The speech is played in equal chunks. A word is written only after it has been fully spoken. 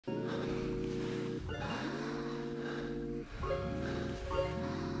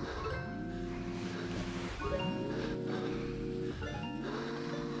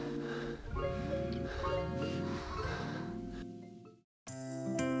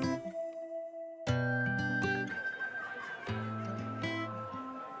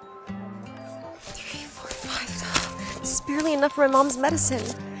This is barely enough for my mom's medicine.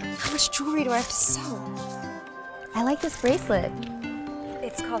 How much jewelry do I have to sell? I like this bracelet.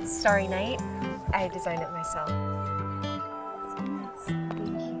 It's called Starry Night. I designed it myself.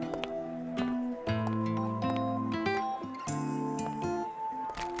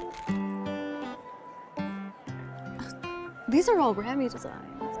 These are all Rami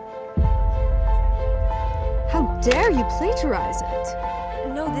designs. How dare you plagiarize it?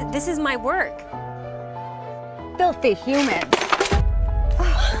 No, this is my work. Filthy humans.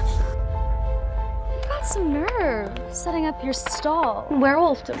 You've got some nerve setting up your stall.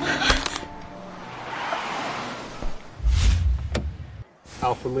 Werewolf to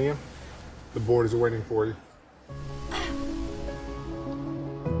Alpha Liam, the board is waiting for you.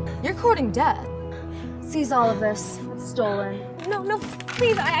 You're courting death. Seize all of this. It's stolen. No,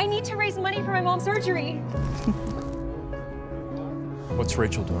 please, I need to raise money for my mom's surgery. What's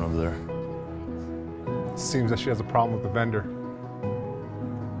Rachel doing over there? Seems that she has a problem with the vendor.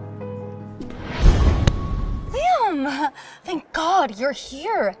 Liam! Thank God you're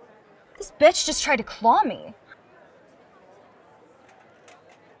here. This bitch just tried to claw me.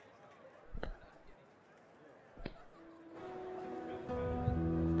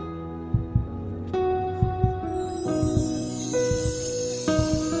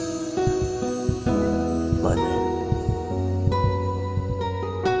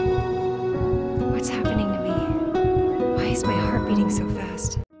 What's happening to me? Why is my heart beating so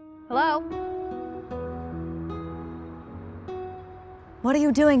fast? Hello? What are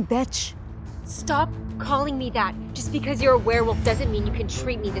you doing, bitch? Stop calling me that. Just because you're a werewolf doesn't mean you can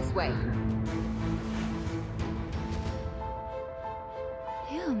treat me this way.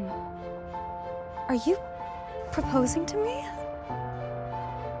 Liam, are you proposing to me?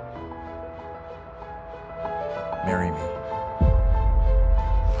 Marry me.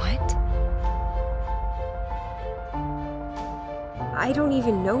 What? I don't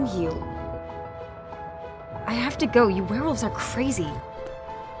even know you. I have to go. You werewolves are crazy.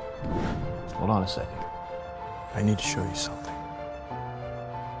 Hold on a second. I need to show you something.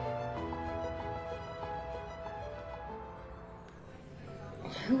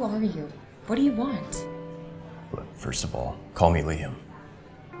 Who are you? What do you want? Look, first of all, call me Liam.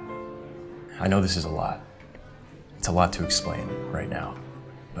 I know this is a lot. It's a lot to explain right now,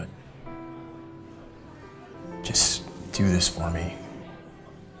 but just do this for me.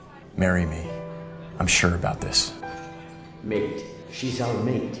 Marry me. I'm sure about this. Mate, she's our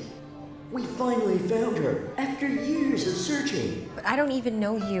mate. We finally found her, after years of searching. But I don't even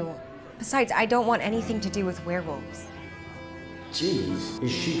know you. Besides, I don't want anything to do with werewolves. Jeez,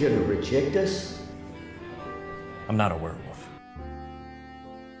 is she gonna reject us? I'm not a werewolf.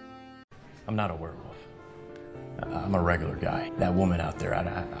 I'm not a werewolf. I'm a regular guy. That woman out there,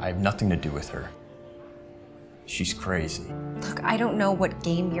 I have nothing to do with her. She's crazy. Look, I don't know what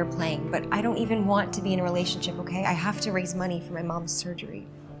game you're playing, but I don't even want to be in a relationship, okay? I have to raise money for my mom's surgery.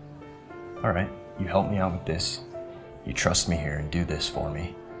 All right, you help me out with this. You trust me here and do this for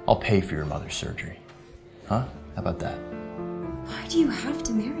me. I'll pay for your mother's surgery. Huh? How about that? Why do you have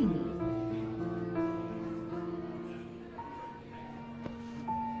to marry me?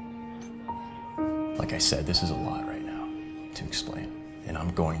 Like I said, this is a lot right now to explain, and I'm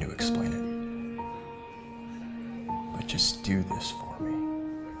going to explain it. But just do this for me.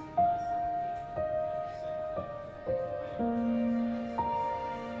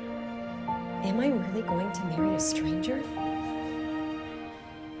 Am I really going to marry a stranger?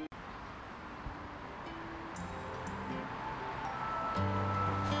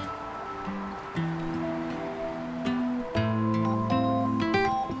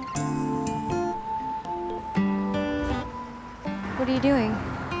 What are you doing?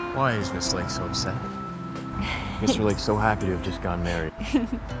 Why is Miss Lake so upset? Mr. Lake's so happy to have just gotten married.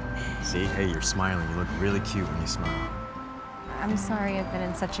 See, hey, you're smiling. You look really cute when you smile. I'm sorry I've been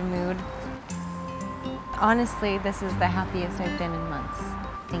in such a mood. Honestly, this is the happiest I've been in months.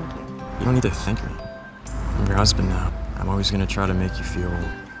 Thank you. You don't need to thank me. I'm your husband now. I'm always gonna try to make you feel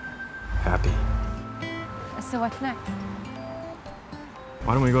happy. So what's next?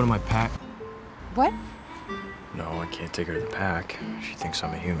 Why don't we go to my pack? What? No, I can't take her to the pack. She thinks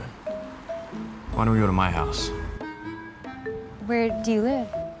I'm a human. Why don't we go to my house? Where do you live?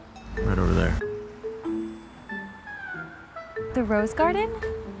 Right over there. The Rose Garden?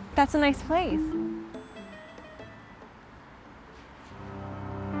 That's a nice place.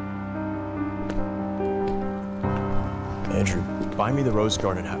 Andrew, buy me the Rose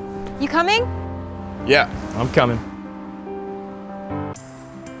Garden hat. You coming? Yeah, I'm coming.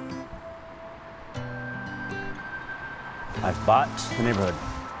 I've bought the neighborhood.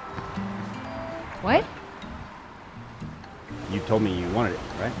 What? You told me you wanted it,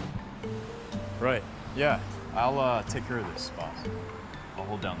 right? Right. Yeah. I'll take care of this, boss. I'll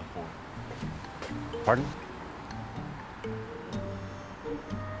hold down the fort. Pardon?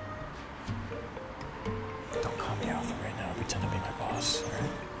 Don't call me Alpha right now. Pretend to be my boss, all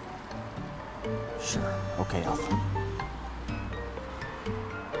right? Sure. Okay, Alpha.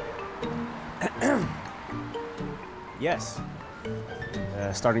 Yes.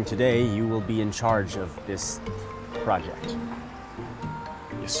 Starting today, you will be in charge of this project.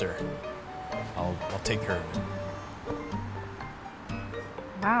 Yes, sir. I'll take care of it.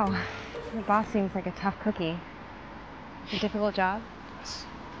 Wow, your boss seems like a tough cookie. A difficult job? Yes.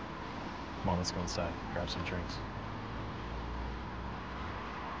 Come on, let's go inside. Grab some drinks.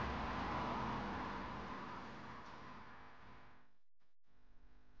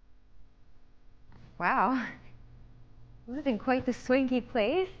 Wow. You live in quite the swanky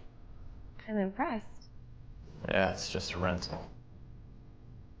place. I'm impressed. Yeah, it's just a rental.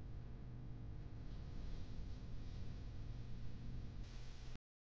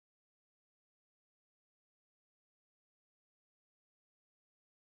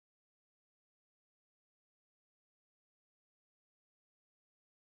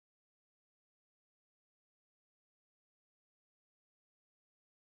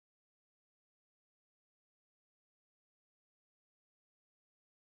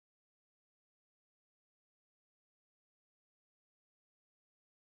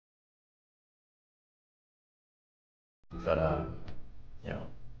 But, you know,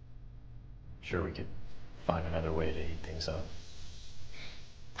 sure we could find another way to heat things up.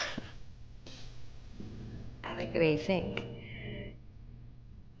 I like the way you think.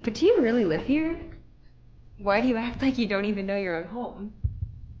 But do you really live here? Why do you act like you don't even know your own home?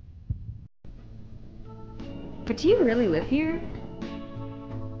 But do you really live here?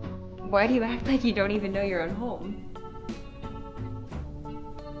 Why do you act like you don't even know your own home?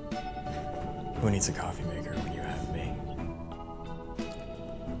 Who needs a coffee maker when you have me?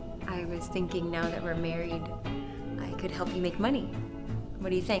 I was thinking now that we're married, I could help you make money. What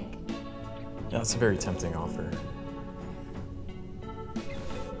do you think? Yeah, that's a very tempting offer.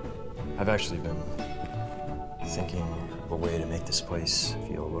 I've actually been thinking of a way to make this place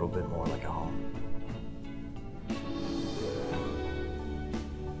feel a little bit more like a home.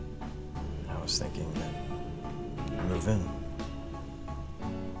 I was thinking that I move in.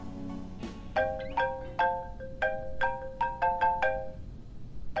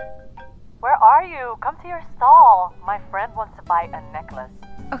 Where are you? Come to your stall. My friend wants to buy a necklace.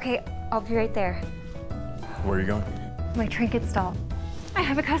 Okay, I'll be right there. Where are you going? My trinket stall. I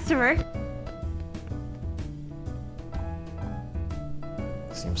have a customer.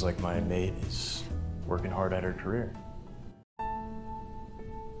 Seems like my mate is working hard at her career.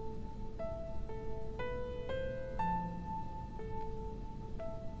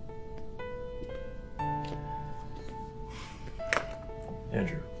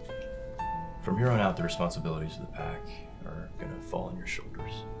 Andrew, from here on out, the responsibilities of the pack are gonna fall on your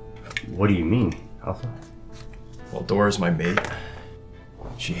shoulders. What do you mean, Alpha? Well, Dora's my mate.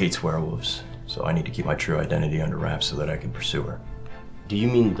 She hates werewolves, so I need to keep my true identity under wraps so that I can pursue her. Do you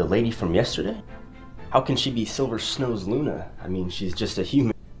mean the lady from yesterday? How can she be Silver Snow's Luna? I mean, she's just a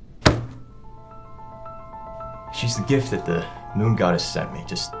human. She's the gift that the moon goddess sent me.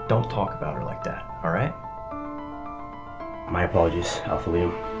 Just don't talk about her like that, all right? My apologies, Alpha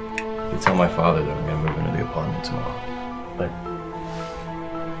Liam. You tell my father that I'm gonna move into the apartment tomorrow. But,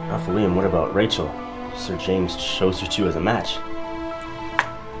 Alpha Liam, what about Rachel? Sir James chose you two as a match.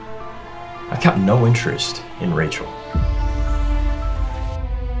 I've got no interest in Rachel.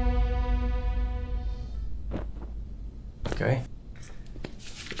 Okay?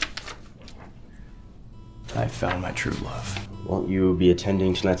 I found my true love. Won't you be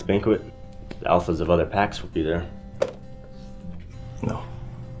attending tonight's banquet? The alphas of other packs will be there. No,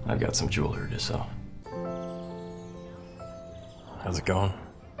 I've got some jewelry to sell. How's it going?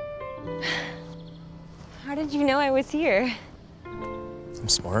 How did you know I was here? I'm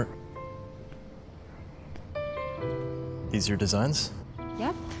smart. These your designs?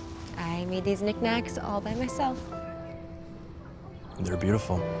 Yep. I made these knickknacks all by myself. They're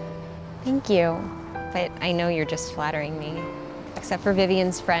beautiful. Thank you. But I know you're just flattering me. Except for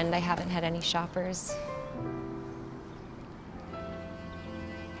Vivian's friend, I haven't had any shoppers.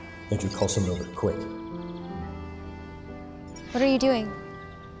 Andrew, call someone over, quick. What are you doing?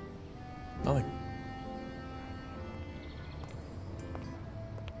 Nothing.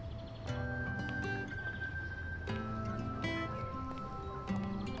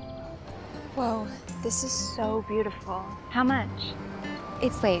 Whoa, this is so beautiful. How much?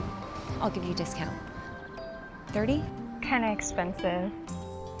 It's late. I'll give you a discount. 30? Okay. kind of expensive.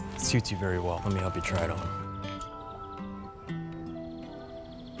 It suits you very well. Let me help you try it on.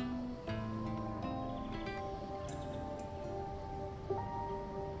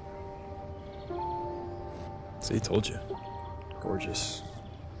 See, told you. Gorgeous.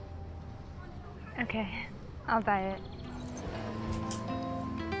 Okay, I'll buy it.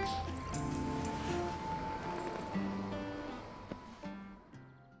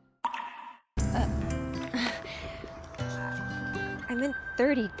 I meant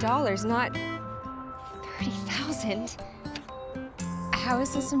 $30, not 30,000. How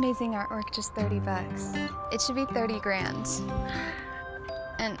is this amazing artwork just 30 bucks? It should be 30 grand.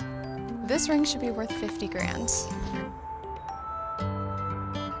 And this ring should be worth 50 grand.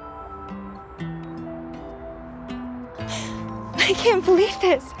 I can't believe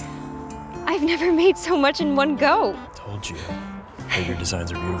this. I've never made so much in one go. Told you. That your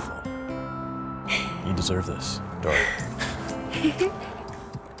designs are beautiful. You deserve this, Dora.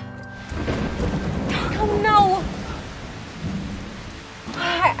 Oh no!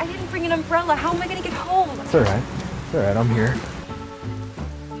 I didn't bring an umbrella. How am I gonna get home? It's alright. It's alright, I'm here.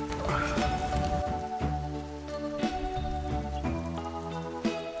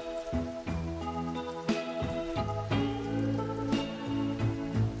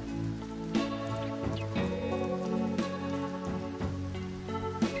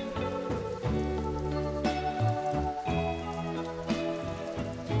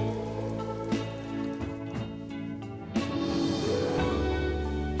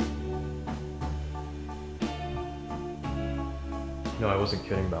 No, I wasn't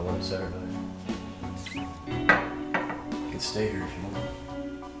kidding about what I said earlier. You can stay here if you want.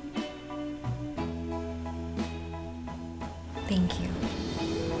 Thank you.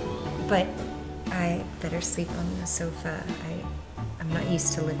 But I better sleep on the sofa. I'm not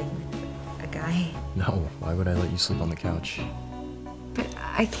used to living with a guy. No, why would I let you sleep on the couch? But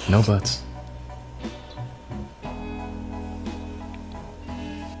I can't. No buts.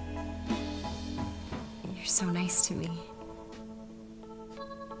 You're so nice to me.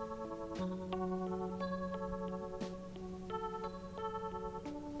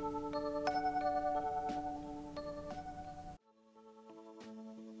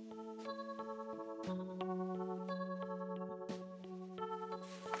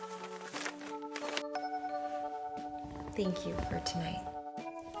 Thank you for tonight.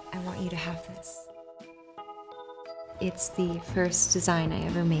 I want you to have this. It's the first design I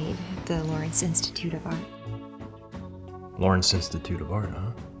ever made at the Lawrence Institute of Art. Lawrence Institute of Art,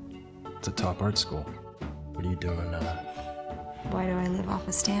 huh? It's a top art school. What are you doing, Why do I live off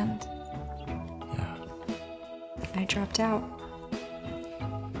a stand? Yeah. I dropped out.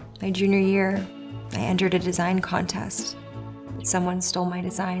 My junior year, I entered a design contest. But someone stole my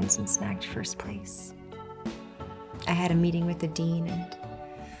designs and snagged first place. I had a meeting with the dean and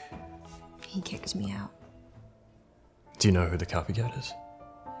he kicked me out. Do you know who the copycat is?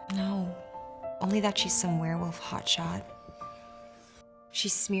 No, only that she's some werewolf hotshot. She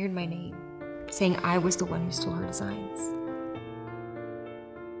smeared my name, saying I was the one who stole her designs.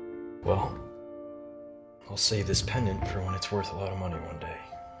 Well, I'll save this pendant for when it's worth a lot of money one day.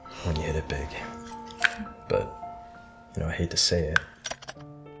 When you hit it big. But, you know, I hate to say it.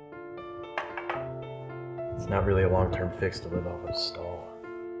 It's not really a long-term fix to live off of a stall.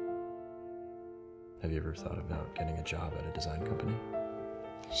 Have you ever thought about getting a job at a design company?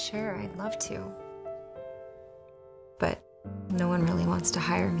 Sure, I'd love to. But no one really wants to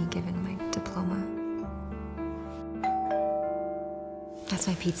hire me given my diploma. That's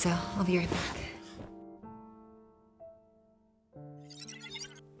my pizza. I'll be right back.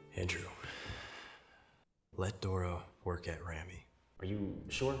 Andrew, let Dora work at Ramy. Are you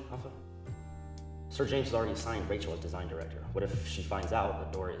sure, Alpha? Sir James has already assigned Rachel as design director. What if she finds out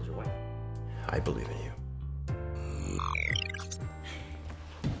that Dora is your wife? I believe in you.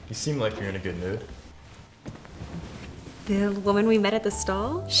 You seem like you're in a good mood. The woman we met at the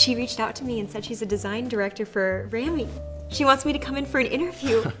stall, she reached out to me and said she's a design director for Ramy. She wants me to come in for an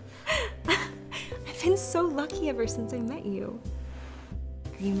interview. I've been so lucky ever since I met you.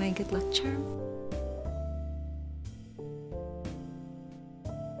 Are you my good luck charm?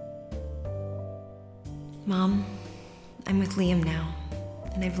 Mom, I'm with Liam now,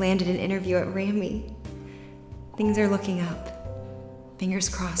 and I've landed an interview at Ramy. Things are looking up. Fingers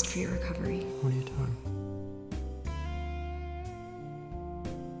crossed for your recovery. What are you doing?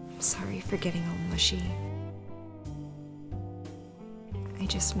 I'm sorry for getting all mushy. I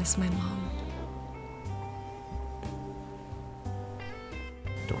just miss my mom.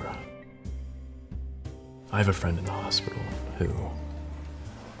 Dora, I have a friend in the hospital who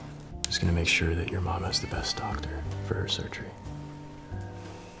is gonna make sure that your mom has the best doctor for her surgery.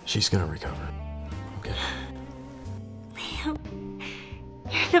 She's gonna recover, okay? Liam,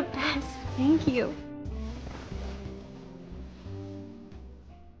 you're the best. Thank you.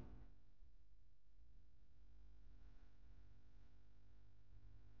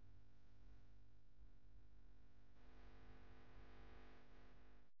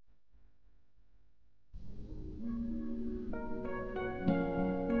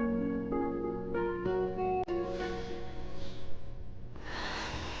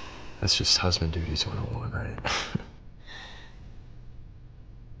 That's just husband duties 101, right?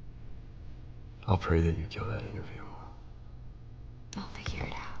 I'll pray that you kill that interview. I'll figure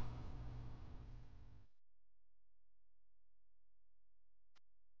it out.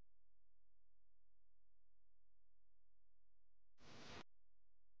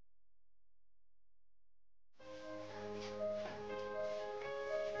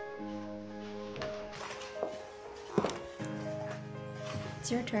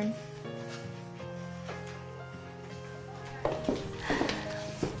 It's your turn.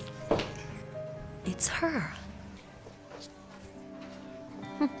 It's her.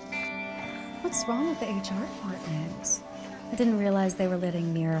 What's wrong with the HR department? I didn't realize they were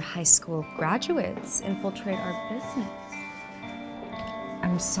letting mere high school graduates infiltrate our business.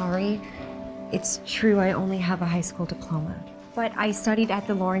 I'm sorry. It's true, I only have a high school diploma. But I studied at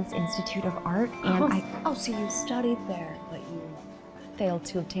the Lawrence Institute of Art, and Oh, so you studied there, but you failed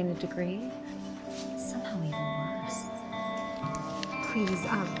to obtain a degree? It's somehow even worse. Please,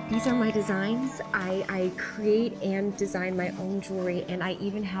 these are my designs. I create and design my own jewelry, and I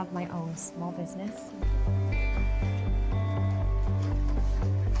even have my own small business.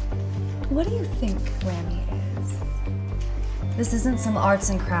 What do you think Grammy is? This isn't some arts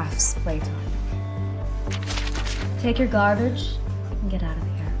and crafts playtime. Take your garbage and get out of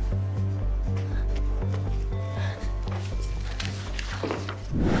here.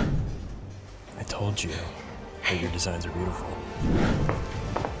 I told you that your designs are beautiful.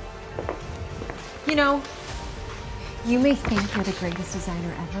 You know, you may think you're the greatest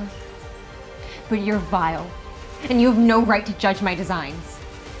designer ever, but you're vile, and you have no right to judge my designs.